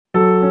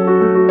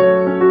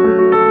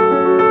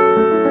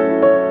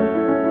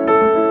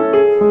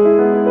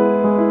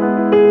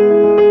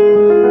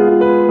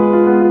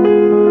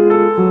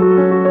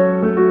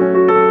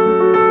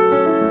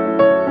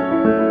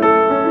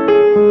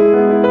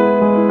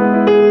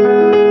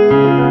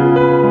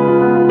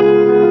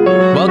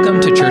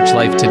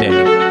Life Today,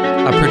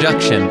 a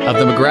production of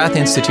the McGrath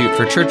Institute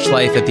for Church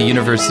Life at the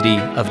University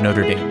of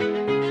Notre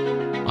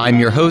Dame. I'm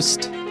your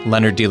host,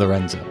 Leonard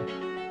DiLorenzo.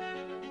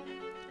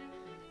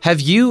 Have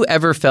you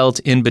ever felt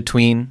in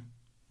between,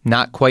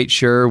 not quite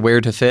sure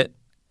where to fit?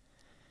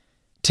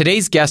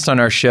 Today's guest on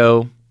our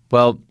show,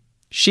 well,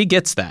 she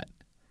gets that.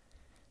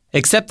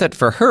 Except that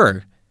for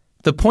her,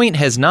 the point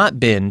has not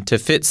been to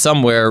fit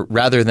somewhere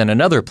rather than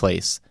another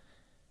place,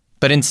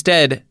 but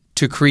instead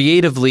to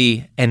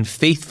creatively and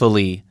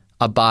faithfully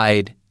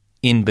abide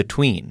in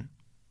between.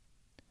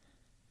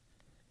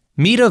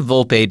 Mita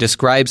Volpe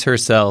describes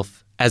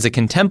herself as a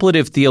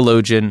contemplative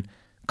theologian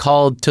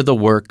called to the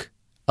work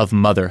of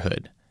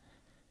motherhood.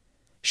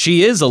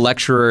 She is a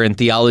lecturer in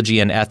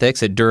theology and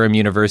ethics at Durham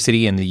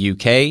University in the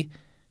UK.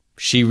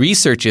 She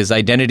researches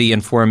identity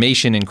and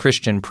formation in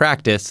Christian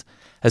practice,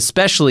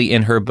 especially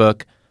in her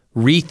book,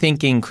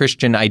 Rethinking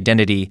Christian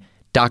Identity,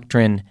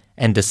 Doctrine,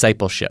 and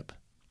Discipleship.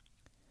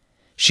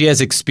 She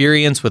has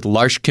experience with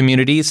L'Arche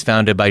communities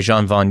founded by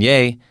Jean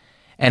Vanier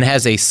and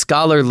has a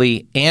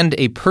scholarly and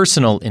a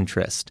personal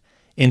interest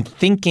in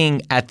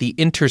thinking at the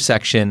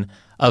intersection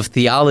of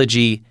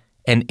theology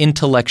and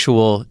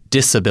intellectual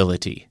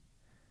disability.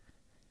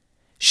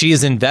 She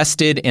is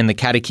invested in the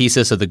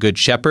Catechesis of the Good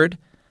Shepherd,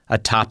 a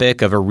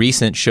topic of a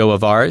recent show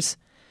of ours,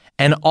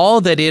 and all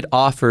that it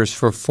offers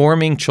for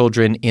forming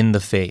children in the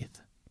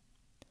faith.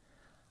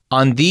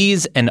 On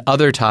these and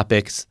other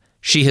topics,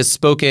 she has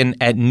spoken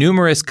at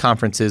numerous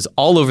conferences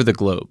all over the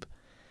globe,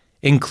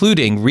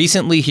 including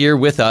recently here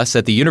with us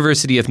at the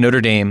University of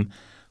Notre Dame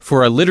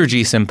for a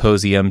liturgy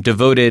symposium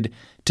devoted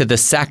to the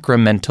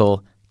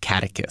sacramental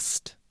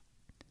catechist.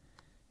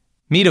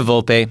 Mita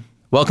Volpe,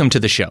 welcome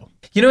to the show.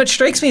 You know, it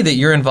strikes me that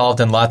you're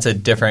involved in lots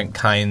of different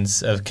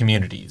kinds of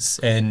communities,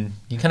 and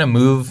you kind of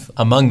move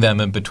among them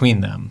and between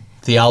them.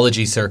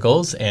 Theology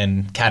circles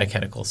and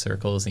catechetical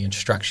circles, the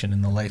instruction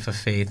in the life of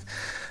faith,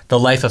 the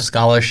life of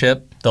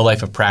scholarship, the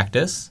life of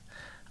practice,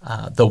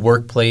 the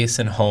workplace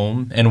and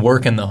home, and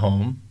work in the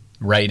home,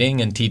 writing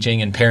and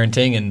teaching and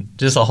parenting, and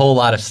just a whole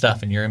lot of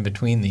stuff, and you're in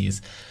between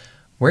these.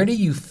 Where do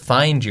you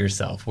find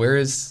yourself?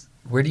 Where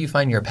do you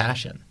find your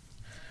passion?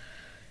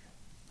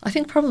 I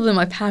think probably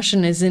my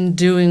passion is in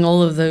doing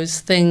all of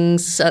those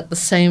things at the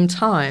same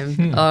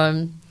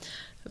time.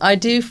 I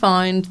do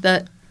find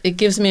that it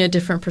gives me a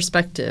different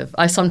perspective.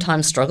 I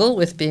sometimes struggle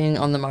with being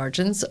on the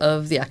margins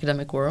of the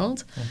academic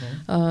world.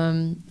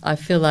 I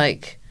feel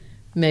like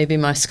maybe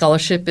my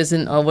scholarship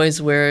isn't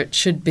always where it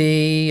should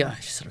be. I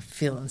sort of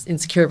feel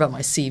insecure about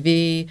my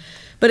CV.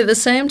 But at the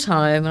same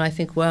time, and I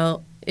think,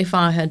 well, if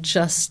I had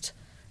just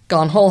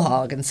gone whole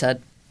hog and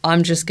said,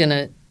 I'm just going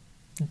to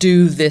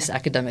do this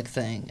academic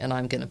thing and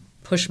I'm going to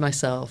push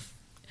myself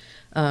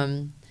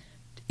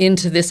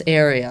into this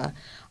area,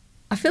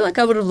 I feel like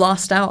I would have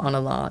lost out on a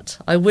lot.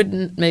 I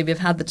wouldn't maybe have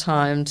had the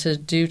time to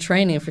do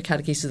training for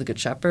Catechesis of the Good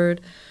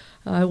Shepherd.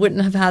 I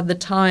wouldn't have had the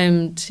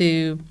time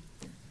to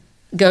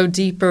go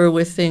deeper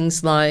with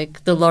things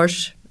like the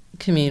L'Arche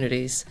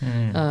communities.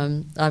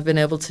 I've been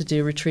able to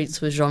do retreats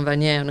with Jean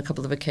Vanier on a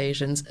couple of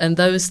occasions, and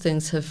those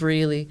things have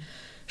really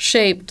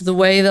shaped the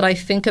way that I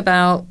think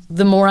about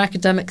the more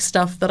academic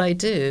stuff that I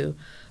do.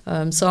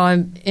 So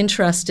I'm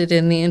interested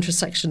in the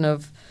intersection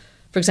of,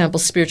 for example,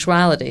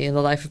 spirituality in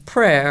the life of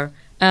prayer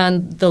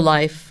and the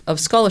life of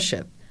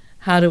scholarship.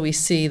 How do we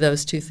see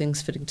those two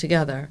things fitting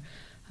together?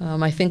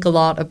 I think a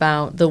lot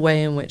about the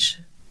way in which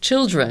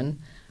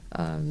children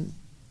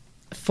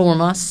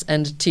form us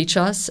and teach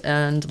us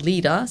and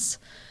lead us.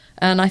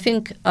 And I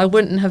think I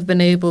wouldn't have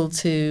been able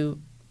to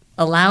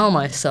allow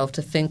myself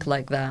to think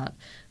like that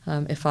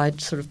if I'd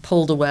sort of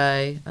pulled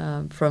away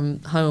from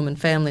home and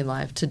family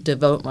life to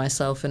devote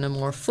myself in a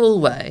more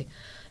full way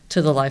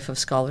to the life of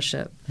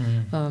scholarship.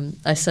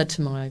 I said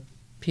to my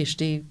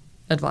PhD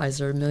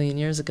advisor a million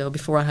years ago,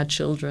 before I had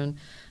children,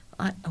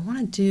 I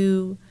want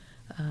to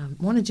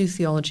do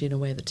theology in a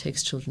way that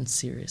takes children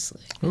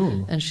seriously.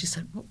 Ooh. And she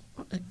said, well,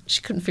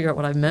 she couldn't figure out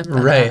what I meant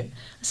by right. that.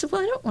 I said,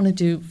 well, I don't want to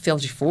do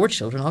theology for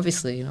children,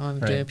 obviously.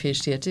 I'm doing a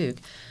PhD at Duke.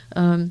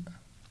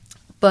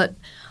 But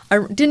I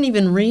didn't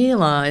even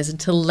realize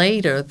until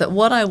later that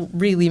what I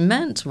really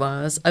meant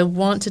was I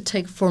want to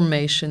take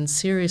formation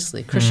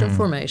seriously, Christian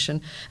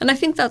formation. And I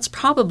think that's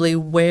probably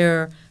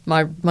where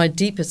my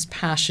deepest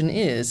passion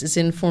is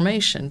in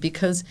formation,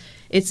 because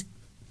it's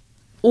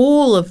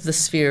all of the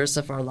spheres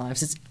of our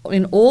lives. It's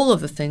in all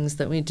of the things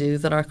that we do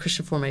that our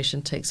Christian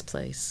formation takes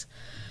place.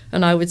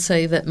 And I would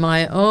say that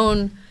my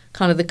own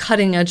kind of the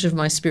cutting edge of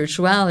my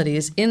spirituality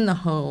is in the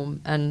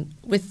home and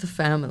with the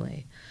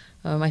family.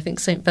 I think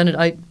St. Benedict,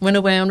 I went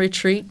away on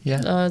retreat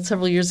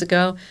several years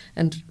ago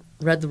and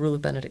read the Rule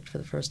of Benedict for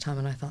the first time,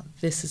 and I thought,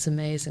 this is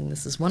amazing,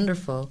 this is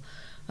wonderful.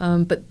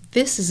 But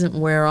this isn't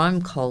where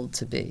I'm called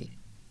to be,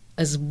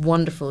 as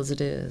wonderful as it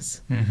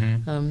is.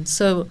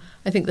 So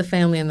I think the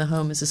family and the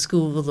home is a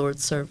school of the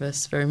Lord's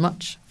service very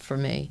much for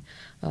me.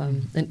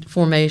 And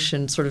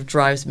formation sort of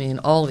drives me in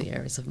all the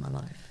areas of my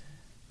life.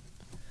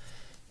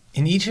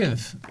 In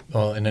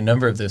a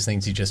number of those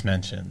things you just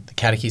mentioned, the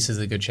Catechesis of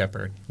the Good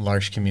Shepherd,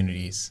 L'Arche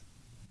communities,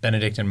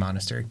 Benedictine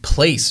monastery,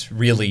 place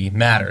really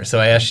matters. So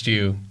I asked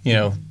you,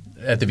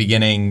 at the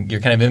beginning, you're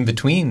kind of in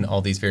between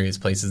all these various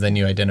places. Then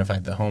you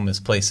identified the home as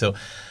place. So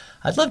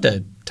I'd love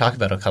to talk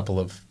about a couple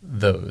of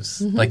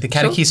those, like the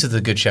Catechesis of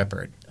the Good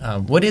Shepherd.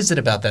 What is it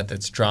about that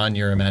that's drawn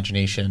your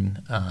imagination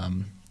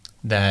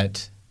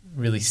that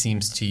really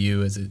seems to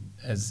you, as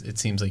it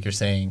seems like you're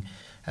saying,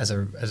 as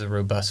a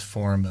robust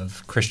form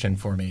of Christian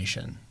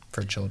formation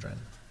for children?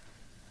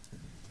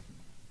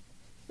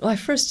 Well, I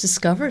first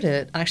discovered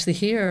it actually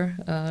here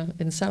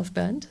in South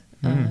Bend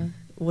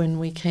when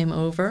we came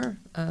over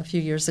a few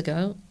years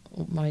ago.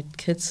 A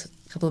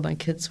couple of my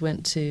kids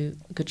went to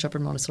Good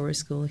Shepherd Montessori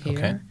School here.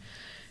 Okay.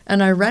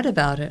 And I read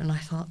about it and I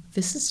thought,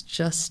 this is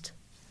just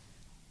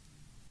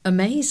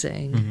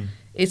amazing. Mm-hmm.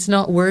 It's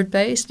not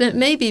word-based. It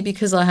may be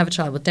because I have a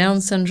child with Down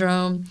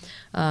syndrome.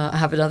 I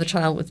have another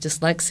child with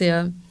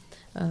dyslexia.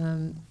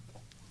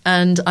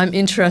 And I'm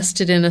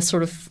interested in a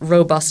sort of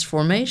robust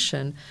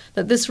formation,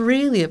 that this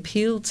really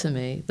appealed to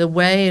me, the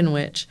way in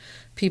which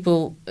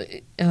people,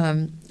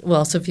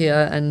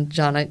 Sophia and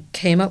Jana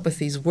came up with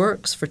these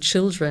works for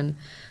children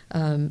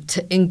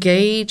to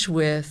engage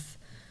with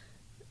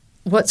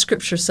what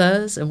Scripture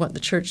says and what the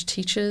Church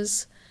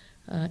teaches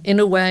in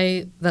a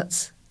way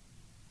that's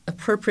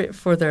appropriate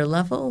for their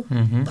level,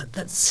 but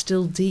that's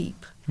still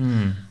deep.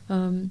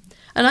 And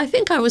I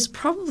think I was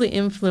probably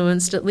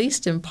influenced, at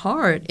least in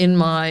part, in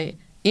my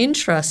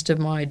interest and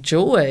my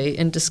joy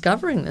in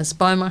discovering this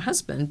by my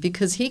husband,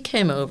 because he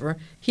came over,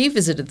 he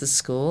visited the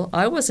school,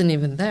 I wasn't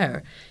even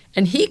there,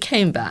 and he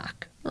came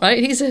back, right?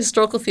 He's a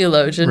historical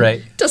theologian.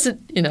 Right.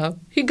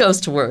 He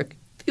goes to work.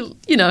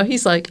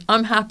 He's like,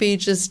 I'm happy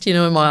just,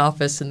 in my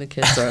office and the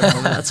kids are at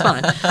home, and that's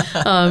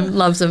fine.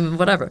 Loves them,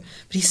 whatever.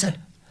 But he said,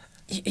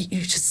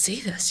 you should see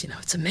this,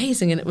 it's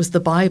amazing. And it was the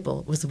Bible.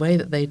 It was the way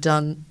that they've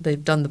done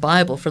the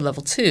Bible for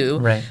level 2,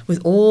 right,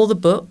 with all the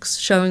books,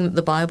 showing that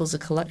the Bible's a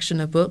collection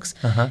of books.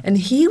 And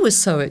he was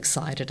so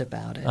excited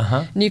about it.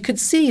 And you could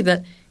see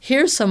that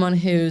here's someone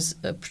who's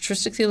a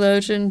patristic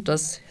theologian,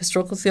 does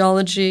historical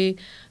theology,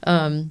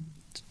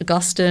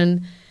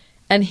 Augustine,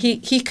 and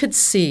he could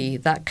see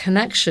that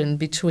connection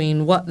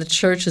between what the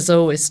Church has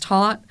always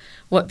taught,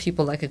 what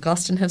people like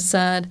Augustine have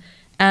said,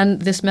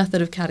 and this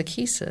method of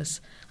catechesis.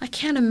 I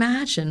can't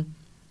imagine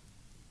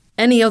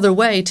any other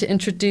way to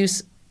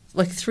introduce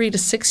 3 to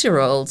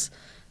 6-year-olds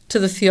to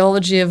the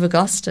theology of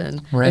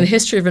Augustine and the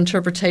history of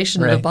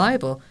interpretation of the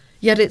Bible.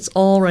 Yet it's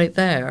all right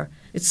there.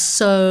 It's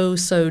so,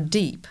 so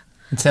deep.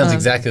 It sounds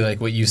exactly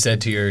like what you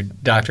said to your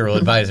doctoral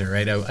advisor,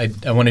 right?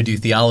 I want to do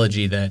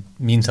theology that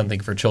means something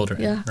for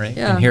children, right?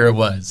 Yeah. And here it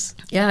was.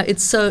 Yeah,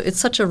 it's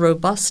such a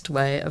robust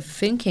way of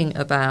thinking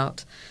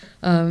about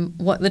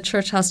what the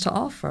Church has to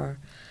offer.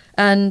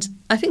 And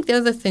I think the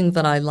other thing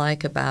that I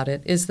like about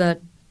it is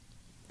that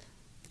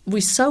we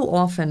so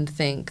often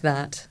think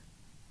that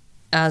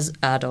as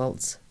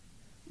adults,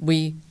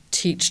 we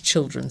teach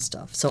children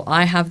stuff. So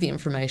I have the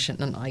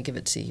information and I give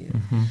it to you.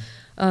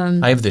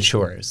 I have the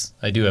chores.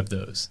 I do have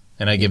those.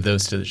 And I give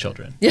those to the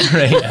children. Yeah.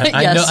 Right?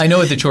 I know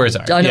what the chores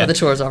are. I know what the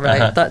chores are,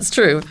 right? That's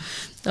true.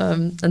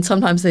 And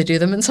sometimes they do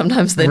them and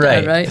sometimes they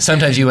don't, right?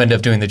 Sometimes you end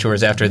up doing the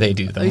chores after they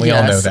do them. We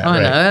all know that, I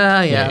right?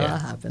 know.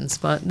 That happens.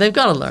 But they've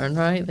got to learn,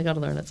 right? They've got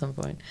to learn at some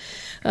point.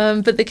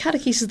 But the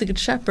Catechesis of the Good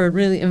Shepherd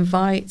really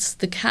invites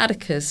the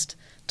catechist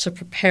to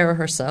prepare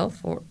herself,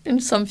 or in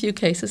some few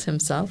cases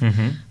himself,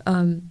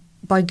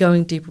 by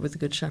going deeper with the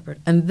Good Shepherd.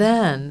 And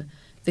then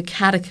the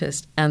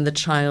catechist and the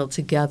child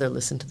together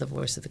listen to the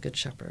voice of the Good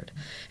Shepherd.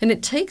 And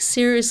it takes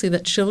seriously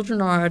that children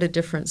are at a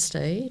different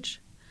stage,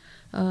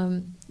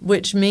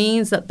 which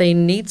means that they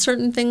need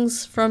certain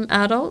things from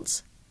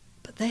adults,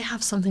 but they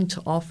have something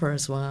to offer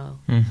as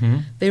well.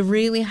 They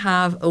really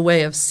have a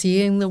way of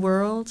seeing the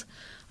world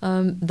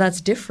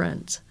that's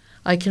different.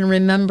 I can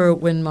remember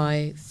when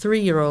my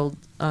 3-year-old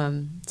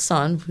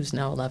son, who's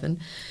now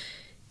 11,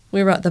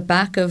 we were at the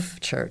back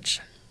of church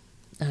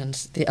and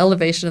the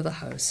elevation of the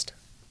host.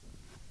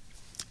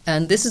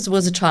 And this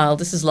was a child,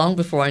 this is long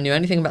before I knew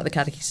anything about the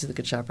Catechesis of the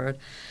Good Shepherd,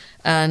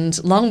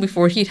 and long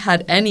before he'd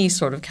had any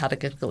sort of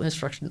catechetical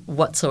instruction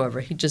whatsoever.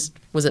 He just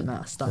was at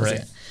Mass, that was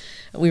it.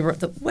 We were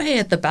way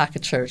at the back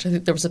of church. I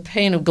think there was a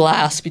pane of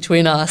glass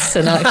between us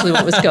and actually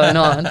what was going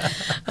on,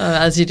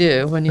 as you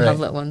do when you have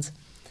little ones.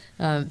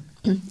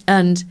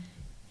 And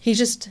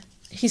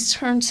he's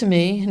turned to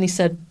me and he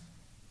said,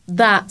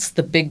 "That's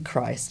the big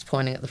Christ,"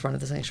 pointing at the front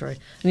of the sanctuary.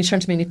 And he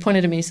turned to me and he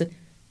pointed at me and he said,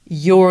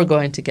 "You're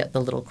going to get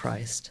the little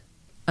Christ."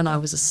 And I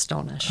was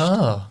astonished.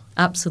 Oh.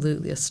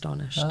 Absolutely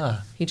astonished.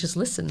 Ah. He just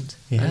listened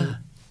and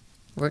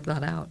worked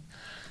that out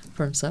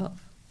for himself.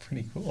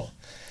 Pretty cool.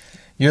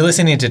 You're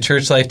listening to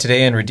Church Life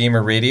Today on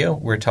Redeemer Radio.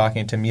 We're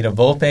talking to Mita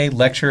Volpe,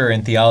 lecturer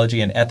in theology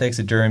and ethics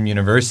at Durham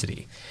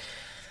University.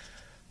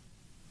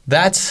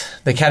 That's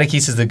the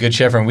Catechesis of the Good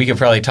Shepherd, and we could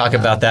probably talk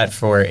about that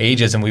for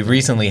ages, and we've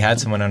recently had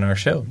someone on our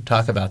show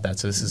talk about that,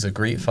 so this is a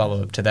great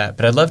follow-up to that.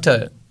 But I'd love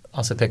to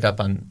also pick up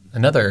on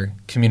another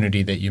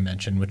community that you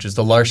mentioned, which is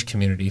the L'Arche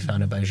community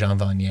founded by Jean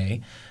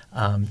Vanier.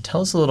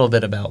 Tell us a little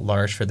bit about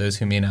L'Arche for those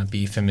who may not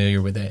be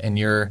familiar with it and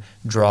your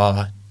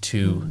draw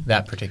to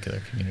that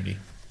particular community.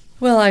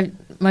 Well,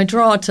 my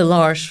draw to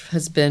L'Arche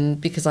has been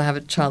because I have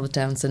a child with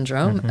Down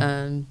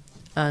syndrome,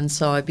 and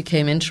so I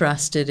became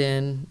interested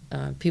in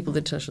people with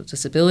intellectual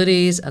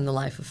disabilities and the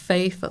life of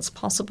faith that's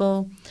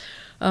possible.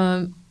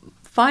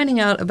 Finding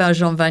out about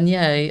Jean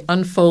Vanier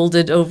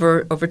unfolded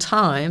over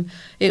time.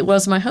 It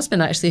was my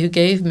husband, actually, who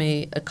gave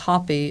me a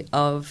copy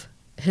of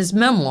his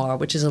memoir,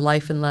 which is A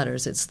Life in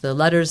Letters. It's the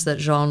letters that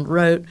Jean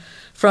wrote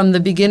from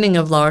the beginning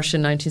of L'Arche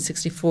in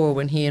 1964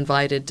 when he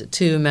invited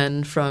two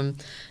men from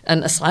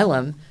an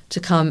asylum to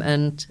come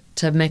and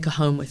to make a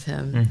home with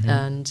him.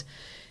 And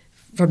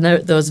from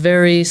those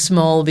very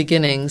small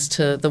beginnings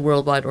to the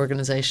worldwide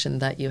organization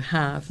that you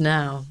have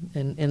now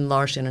in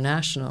L'Arche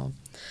International,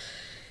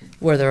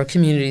 where there are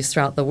communities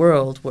throughout the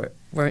world where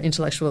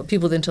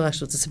people with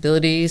intellectual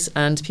disabilities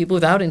and people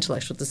without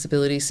intellectual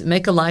disabilities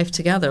make a life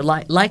together,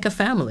 like a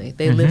family.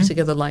 They live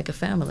together like a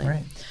family.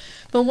 Right.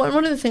 But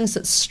one of the things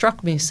that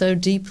struck me so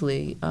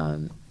deeply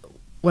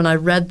when I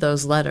read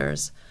those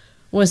letters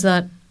was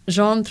that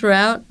Jean,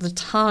 throughout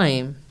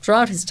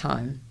his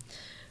time,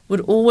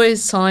 would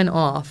always sign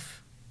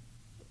off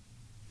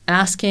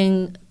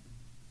asking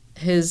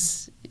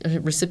his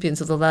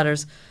recipients of the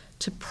letters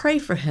to pray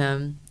for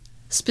him,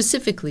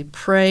 specifically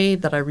pray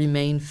that I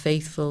remain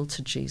faithful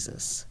to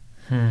Jesus.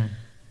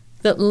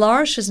 That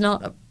L'Arche is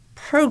not a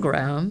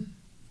program.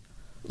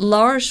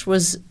 L'Arche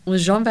was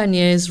Jean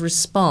Vanier's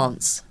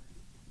response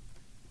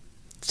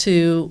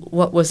to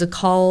what was a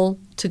call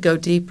to go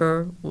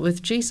deeper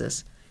with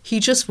Jesus. He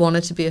just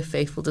wanted to be a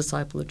faithful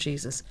disciple of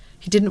Jesus.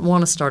 He didn't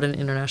want to start an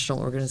international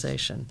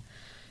organization.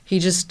 He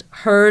just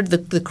heard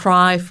the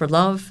cry for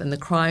love and the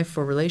cry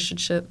for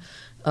relationship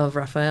of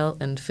Raphael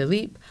and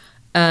Philippe,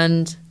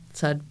 and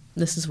said,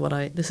 "This is what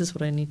I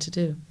need to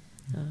do,"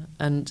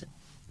 and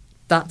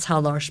that's how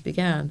L'Arche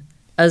began,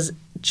 as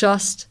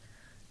just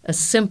a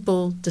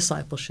simple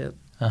discipleship.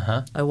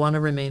 I want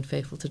to remain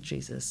faithful to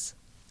Jesus.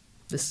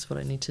 This is what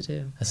I need to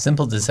do. A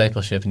simple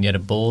discipleship, and yet a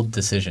bold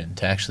decision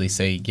to actually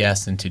say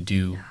yes and to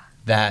do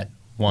that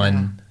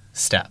one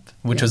step,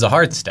 which was a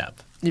hard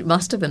step. It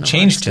must have been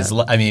changed his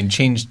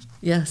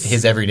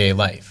everyday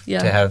life.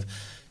 Yeah. To have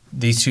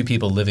these two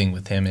people living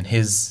with him, and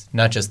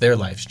not just their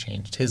lives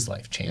changed, his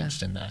life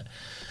changed in that.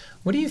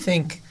 What do you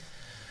think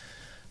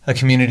a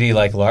community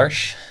like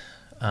L'Arche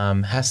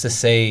has to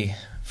say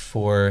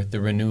for the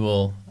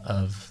renewal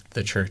of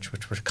the church,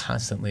 which we're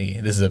constantly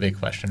 – this is a big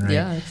question, right?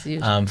 Yeah, it's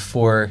huge.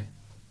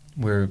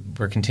 We're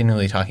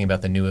continually talking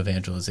about the new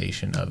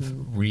evangelization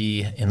of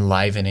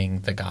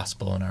re-enlivening the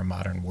gospel in our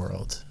modern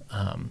world.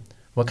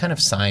 What kind of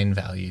sign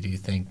value do you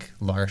think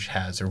L'Arche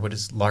has, or what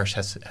does L'Arche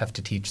have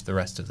to teach the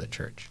rest of the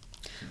church?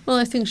 Well,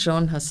 I think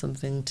Jean has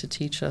something to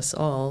teach us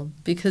all,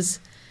 because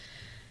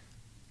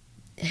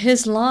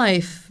his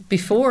life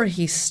before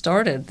he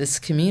started this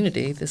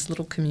community, this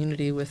little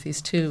community with these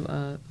two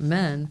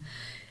men,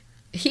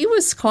 he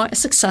was quite a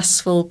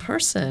successful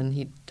person.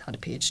 He had a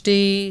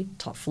PhD,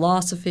 taught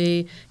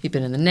philosophy. He'd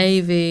been in the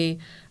Navy.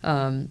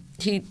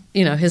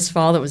 His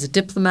father was a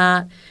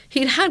diplomat.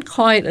 He'd had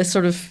quite a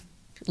sort of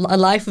a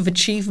life of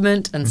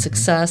achievement and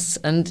success,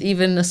 and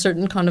even a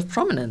certain kind of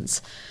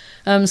prominence.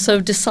 So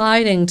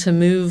deciding to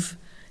move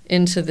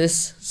into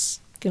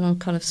this,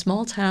 kind of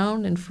small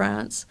town in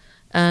France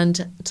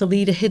and to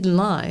lead a hidden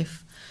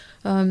life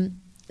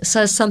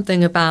says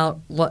something about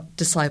what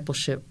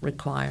discipleship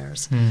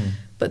requires.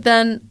 But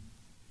then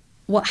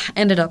what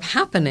ended up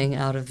happening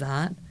out of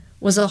that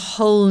was a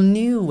whole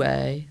new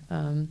way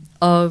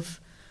of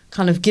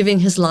kind of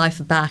giving his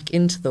life back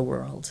into the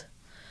world.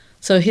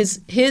 So his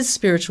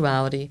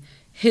spirituality,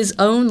 his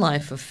own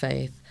life of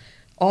faith,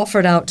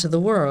 offered out to the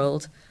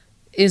world,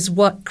 is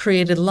what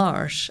created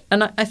L'Arche.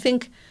 And I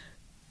think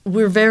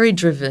we're very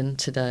driven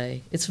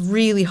today. It's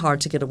really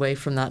hard to get away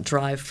from that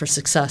drive for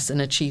success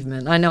and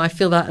achievement. I know I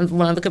feel that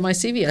when I look at my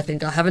CV, I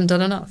think I haven't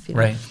done enough.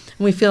 Right. And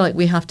we feel like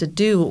we have to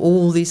do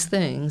all these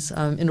things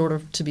in order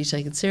to be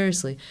taken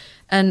seriously.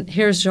 And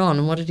here's Jean,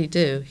 and what did he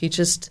do? He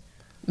just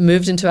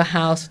moved into a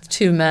house with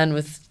two men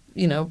with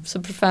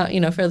some profound,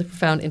 fairly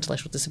profound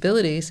intellectual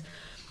disabilities,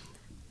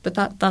 but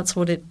that's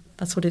what it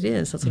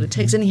is. That's what it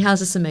takes. And he has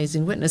this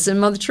amazing witness.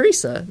 And Mother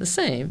Teresa, the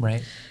same.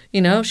 Right.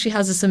 She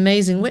has this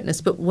amazing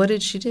witness. But what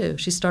did she do?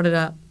 She started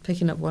out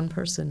picking up one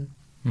person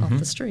off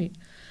the street,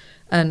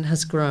 and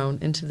has grown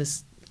into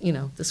this,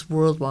 this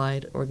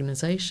worldwide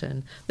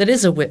organization that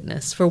is a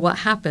witness for what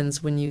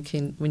happens when you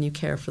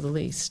care for the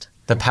least.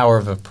 The power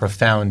of a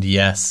profound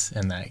yes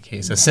in that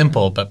case, a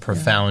simple but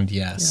profound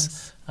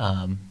yes.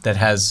 That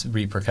has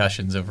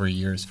repercussions over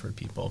years for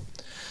people.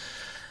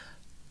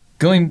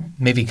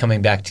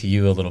 Coming back to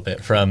you a little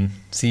bit from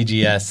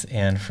CGS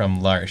and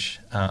from L'Arche.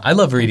 I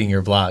love reading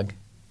your blog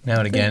now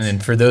and again.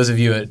 And for those of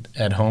you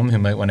at home who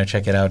might want to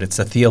check it out, it's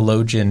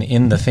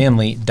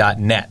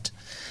theologianinthefamily.net.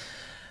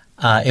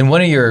 In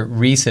one of your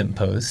recent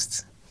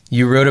posts,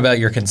 you wrote about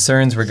your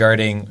concerns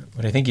regarding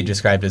what I think you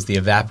described as the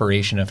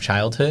evaporation of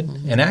childhood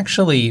and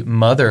actually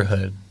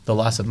motherhood, the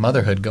loss of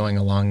motherhood going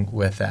along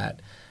with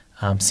that.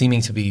 Seeming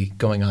to be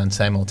going on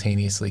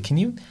simultaneously. Can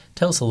you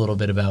tell us a little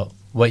bit about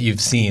what you've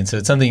seen? So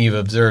it's something you've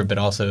observed, but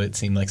also it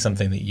seemed like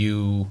something that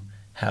you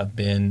have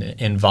been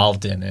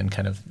involved in and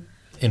kind of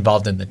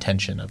involved in the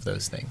tension of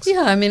those things?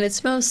 Yeah, I mean,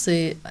 it's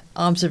mostly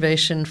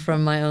observation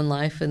from my own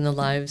life and the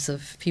lives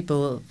of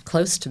people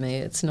close to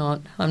me.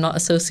 I'm not a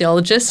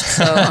sociologist,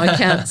 so I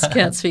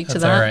can't speak to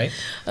that.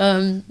 That's all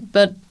right.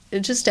 But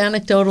just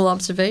anecdotal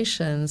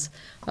observations,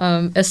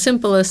 as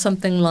simple as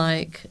something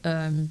like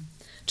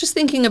just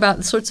thinking about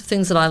the sorts of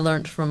things that I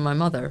learned from my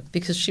mother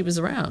because she was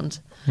around.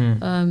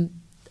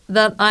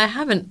 That I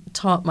haven't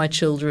taught my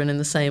children in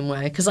the same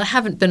way because I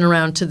haven't been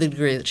around to the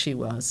degree that she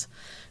was.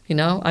 You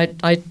know,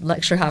 I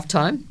lecture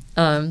half-time,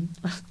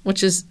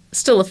 which is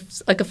still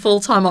like a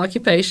full-time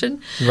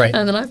occupation. Right.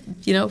 And then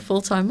I'm,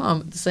 full-time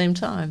mom at the same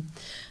time.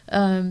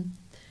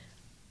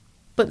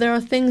 But there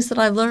are things that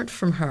I learned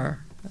from her.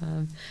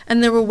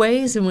 And there were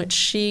ways in which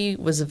she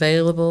was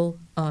available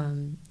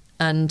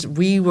and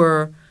we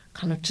were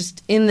kind of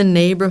just in the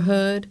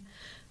neighborhood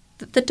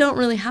that don't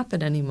really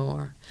happen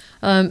anymore.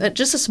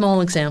 Just a small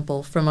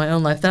example from my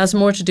own life that has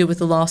more to do with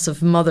the loss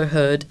of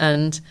motherhood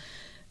and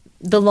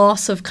the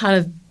loss of kind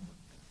of,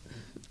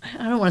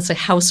 I don't want to say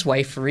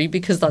housewifery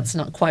because that's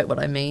not quite what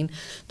I mean,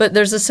 but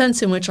there's a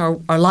sense in which our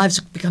lives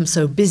become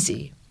so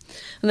busy.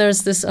 And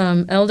there's this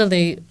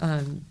elderly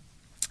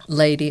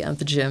lady at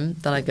the gym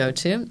that I go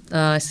to.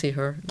 I see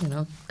her,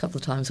 a couple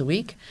of times a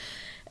week.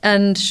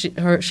 And she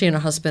and her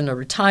husband are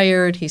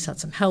retired. He's had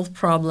some health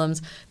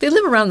problems. They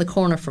live around the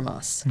corner from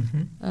us.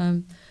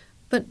 Mm-hmm.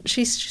 But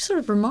she sort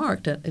of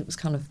remarked that it was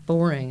kind of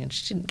boring and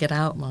she didn't get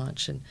out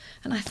much. And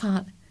I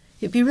thought,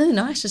 it'd be really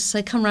nice just to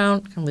say, come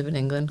round, I live in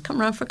England,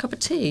 come round for a cup of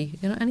tea,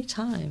 any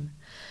time.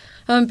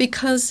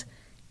 Because,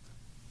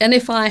 and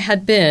if I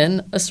had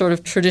been a sort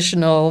of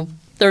traditional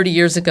 30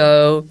 years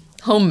ago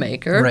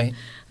homemaker,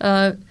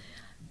 right.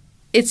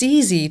 It's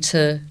easy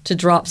to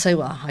drop, say,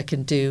 well, I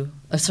can do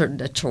a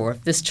chore,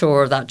 this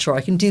chore or that chore,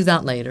 I can do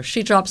that later.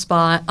 She drops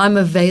by, I'm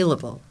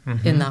available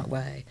in that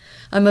way.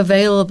 I'm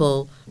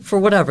available for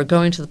whatever,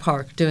 going to the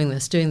park, doing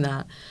this, doing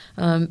that,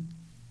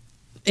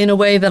 in a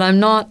way that I'm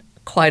not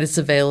quite as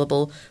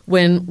available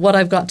when what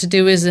I've got to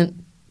do isn't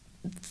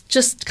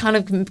just kind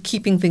of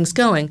keeping things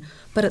going,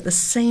 but at the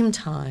same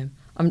time,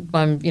 I'm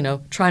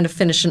trying to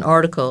finish an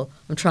article,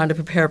 I'm trying to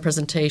prepare a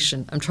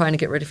presentation, I'm trying to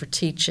get ready for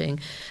teaching.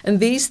 And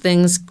these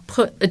things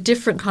put a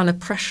different kind of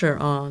pressure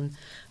on.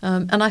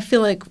 And I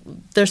feel like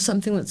there's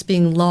something that's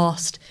being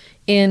lost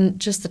in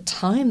just the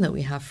time that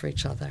we have for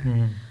each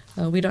other.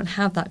 We don't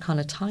have that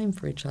kind of time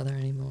for each other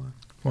anymore.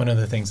 One of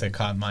the things that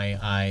caught my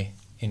eye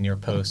in your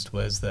post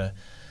was the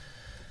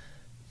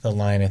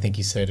line, I think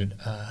you said,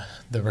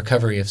 the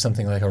recovery of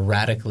something like a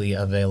radically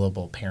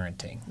available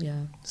parenting.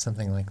 Yeah.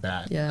 Something like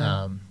that.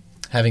 Yeah.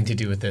 Having to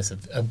do with this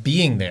of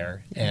being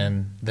there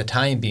and the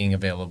time being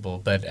available.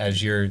 But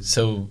as you're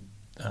so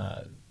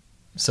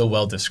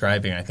well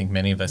describing, I think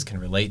many of us can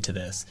relate to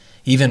this.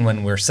 Even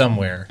when we're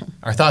somewhere,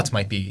 our thoughts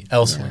might be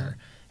elsewhere,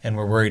 and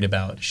we're worried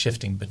about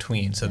shifting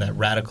between, so that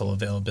radical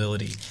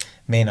availability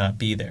may not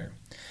be there.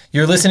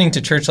 You're listening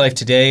to Church Life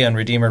Today on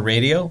Redeemer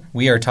Radio.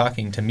 We are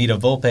talking to Mita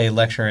Volpe,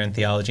 lecturer in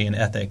theology and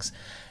ethics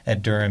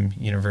at Durham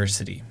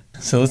University.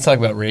 So let's talk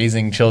about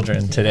raising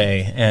children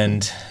today.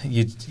 And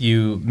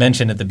you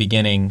mentioned at the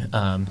beginning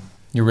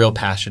your real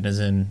passion is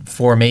in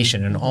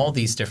formation and all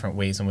these different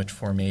ways in which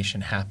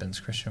formation happens,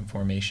 Christian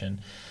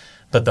formation,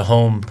 but the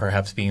home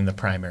perhaps being the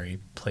primary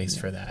place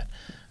for that.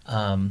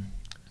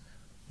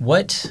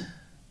 What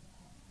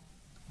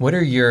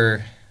are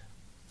your,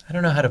 I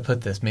don't know how to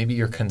put this, maybe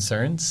your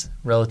concerns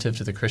relative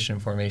to the Christian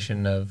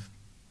formation of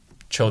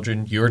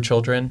children, your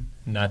children,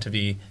 not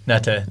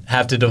to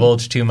have to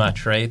divulge too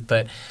much, right?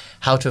 But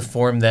how to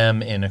form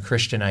them in a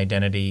Christian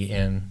identity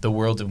in the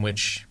world in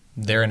which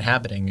they're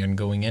inhabiting and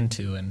going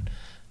into, and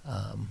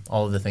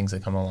all of the things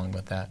that come along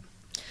with that.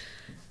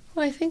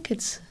 Well, I think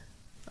it's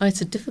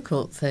a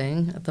difficult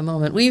thing at the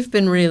moment. We've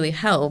been really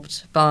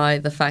helped by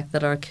the fact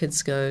that our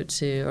kids kids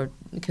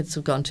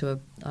have gone to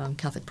a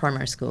Catholic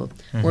primary school.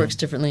 Works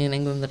differently in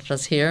England than it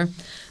does here.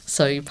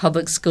 So your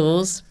public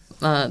schools,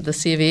 the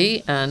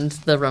CV and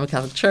the Roman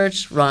Catholic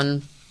Church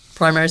run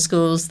primary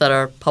schools that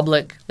are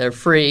public, they're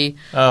free.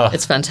 Oh.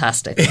 It's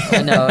fantastic.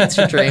 I know, it's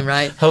your dream,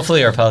 right?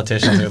 Hopefully our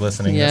politicians are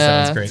listening. Yeah,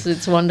 that sounds great.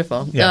 It's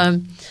wonderful. Yeah.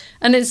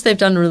 And they've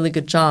done a really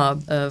good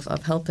job of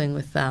helping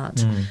with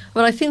that.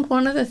 But I think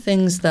one of the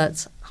things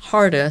that's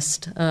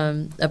hardest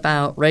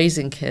about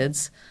raising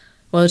kids,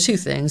 well, two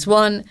things.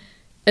 One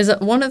is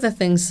that one of the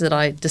things that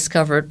I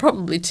discovered,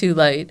 probably too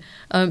late,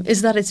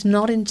 is that it's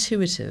not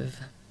intuitive.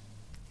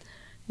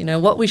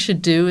 What we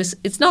should do is,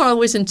 it's not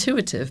always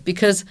intuitive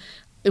because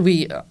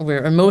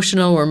we're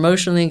emotional, we're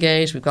emotionally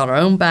engaged, we've got our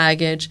own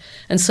baggage,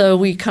 and so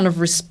we kind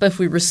of if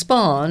we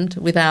respond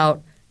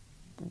without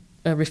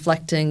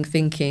reflecting,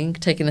 thinking,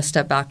 taking a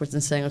step backwards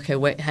and saying, okay,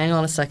 wait, hang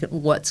on a second,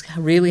 what's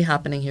really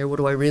happening here? What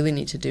do I really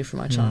need to do for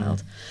my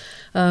child?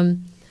 I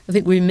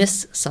think we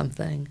miss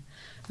something.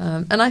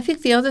 And I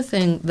think the other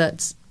thing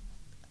that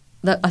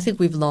I think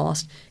we've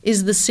lost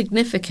is the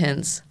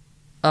significance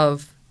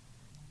of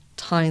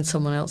tying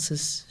someone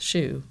else's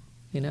shoe,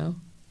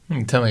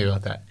 Tell me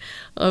about that.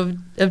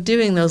 Of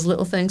doing those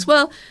little things.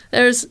 Well,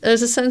 there's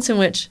a sense in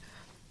which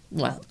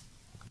well,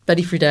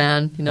 Betty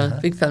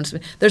Friedan, big feminist.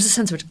 There's a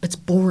sense of it's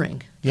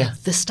boring. Yeah.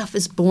 This stuff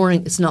is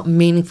boring. It's not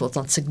meaningful. It's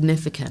not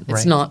significant. It's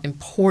Right. not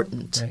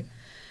important. Right.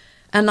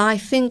 And I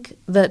think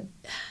that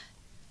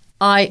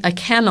I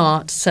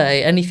cannot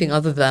say anything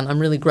other than I'm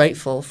really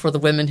grateful for the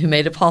women who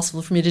made it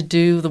possible for me to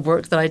do the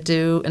work that I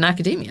do in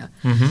academia.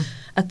 Mm-hmm.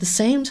 At the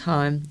same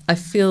time, I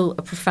feel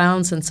a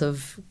profound sense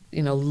of,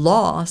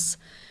 loss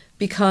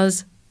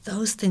because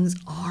those things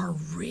are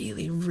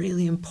really,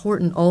 really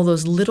important. All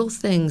those little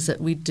things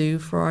that we do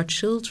for our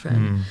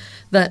children,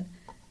 that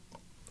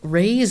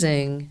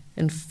raising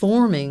and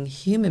forming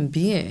human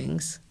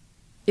beings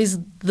is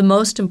the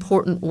most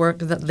important work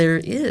that there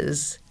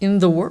is in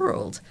the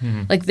world.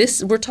 Like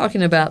this, we're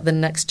talking about the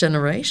next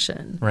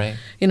generation. Right.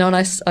 And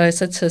I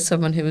said to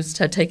someone who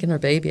had taken her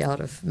baby out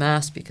of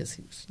Mass because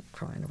he was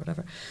crying or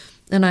whatever,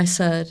 and I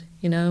said,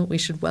 we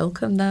should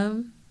welcome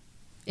them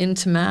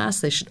into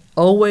Mass. They should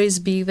always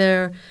be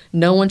there.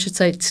 No one should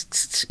say,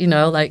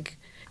 like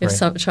if Right.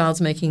 some child's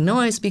making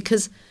noise,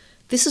 because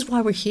this is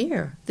why we're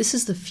here. This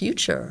is the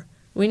future.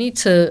 We need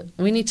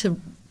to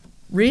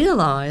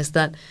realize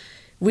that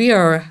we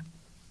are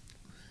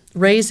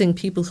raising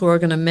people who are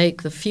going to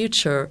make the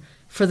future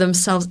for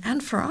themselves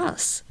and for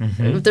us.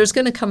 There's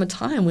going to come a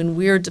time when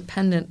we're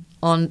dependent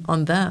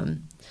on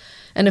them.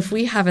 And if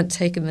we haven't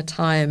taken the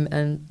time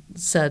and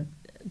said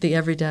the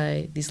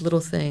everyday, these little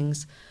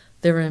things,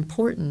 they're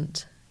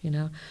important,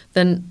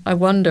 then I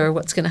wonder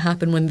what's going to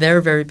happen when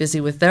they're very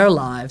busy with their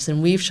lives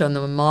and we've shown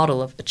them a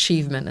model of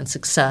achievement and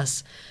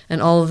success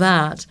and all of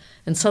that.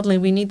 And suddenly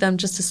we need them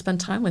just to spend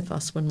time with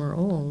us when we're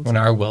old. When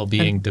our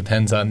well-being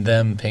depends on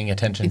them paying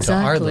attention to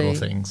our little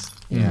things.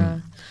 Yeah.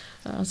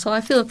 So I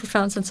feel a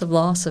profound sense of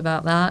loss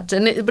about that.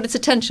 But it's a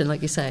tension,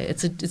 like you say.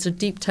 It's a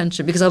deep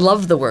tension because I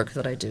love the work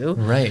that I do.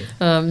 Right.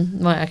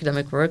 My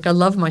academic work. I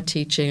love my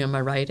teaching and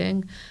my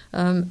writing.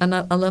 And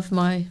I love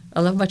my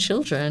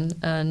children.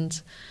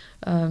 And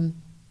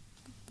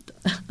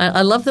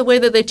I love the way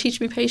that they teach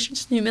me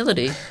patience and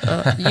humility,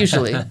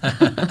 usually.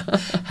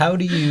 How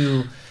do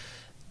you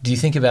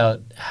think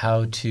about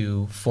how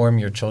to form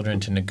your children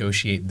to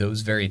negotiate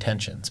those very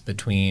tensions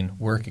between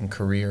work and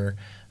career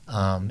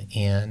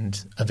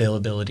and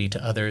availability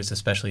to others,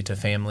 especially to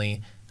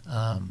family,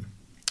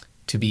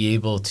 to be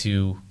able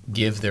to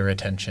give their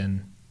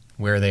attention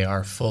where they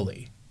are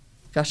fully?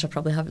 Gosh, I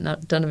probably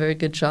haven't done a very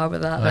good job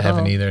of that. I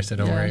haven't either, so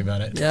don't worry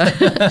about it. Yeah,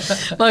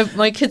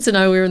 my kids and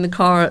I, we were in the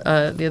car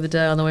the other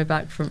day on the way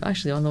back from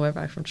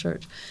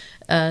church,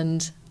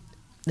 and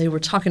they were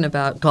talking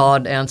about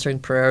God answering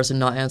prayers and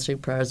not answering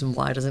prayers, and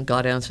why doesn't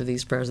God answer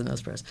these prayers and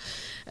those prayers?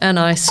 And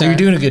I said, so you're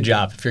doing a good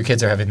job if your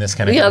kids are having this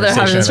kind of conversation. Yeah,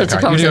 they're having this sorts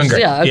of conversations. You're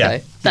doing great. Yeah,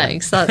 okay.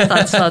 Thanks.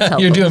 That's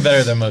helpful. You're doing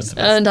better than most of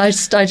us. And I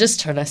just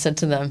turned. I said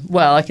to them,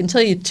 "Well, I can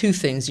tell you two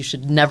things you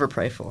should never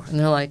pray for." And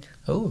they're like,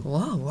 "Oh,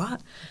 whoa,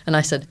 what?" And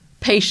I said,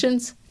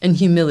 patience and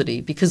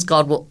humility, because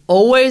God will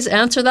always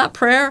answer that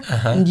prayer,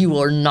 and you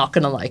are not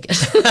going to like it.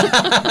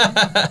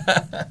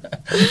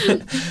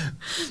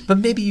 But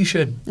maybe you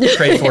should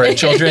pray for it,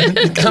 children.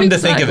 Come to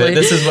think of it,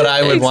 this is what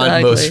I would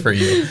want most for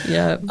you.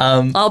 Yeah,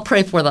 I'll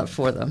pray for that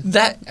for them.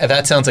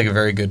 That sounds like a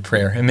very good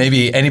prayer, and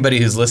maybe anybody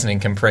who's listening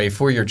can pray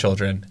for your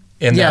children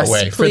in that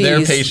way, for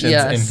their patience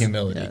and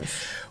humility.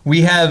 Yes.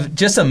 We have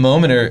just a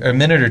moment or a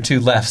minute or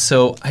two left,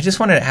 so I just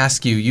wanted to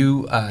ask you.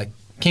 You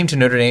came to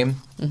Notre Dame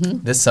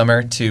this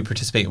summer to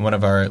participate in one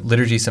of our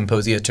liturgy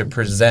symposia to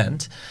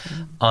present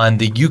on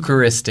the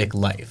Eucharistic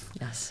life.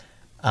 Yes.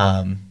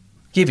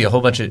 We gave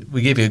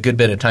you a good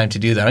bit of time to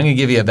do that. I'm going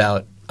to give you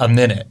about a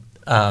minute.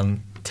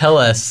 Tell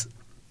us,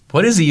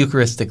 what is the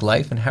Eucharistic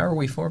life and how are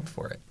we formed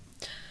for it?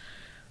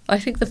 I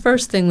think the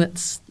first thing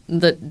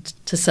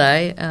to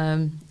say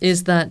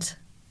is that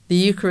the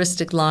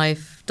Eucharistic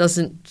life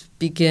doesn't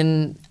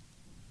begin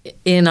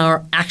in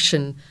our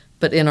action,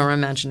 but in our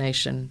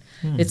imagination.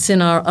 It's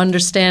in our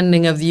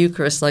understanding of the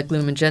Eucharist, like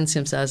Lumen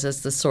Gentium says,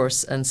 as the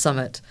source and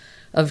summit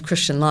of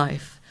Christian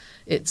life.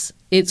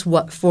 It's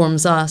what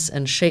forms us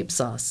and shapes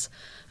us.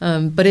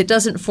 But it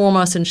doesn't form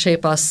us and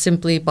shape us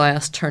simply by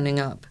us turning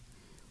up.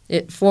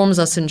 It forms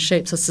us and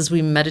shapes us as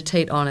we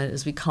meditate on it,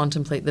 as we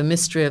contemplate the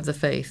mystery of the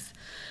faith,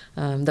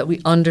 that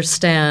we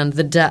understand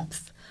the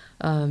depth.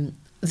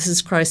 This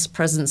is Christ's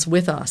presence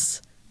with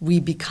us. We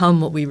become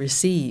what we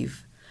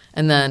receive.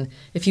 And then,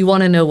 if you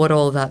want to know what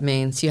all of that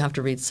means, you have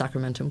to read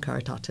Sacramentum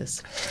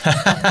Caritatis.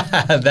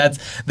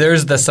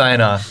 There's the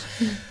sign-off.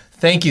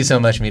 Thank you so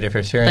much, Mita,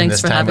 for sharing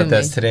this time with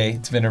us today.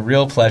 It's been a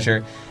real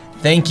pleasure.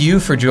 Thank you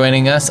for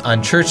joining us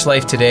on Church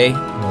Life Today,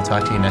 and we'll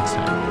talk to you next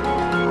time.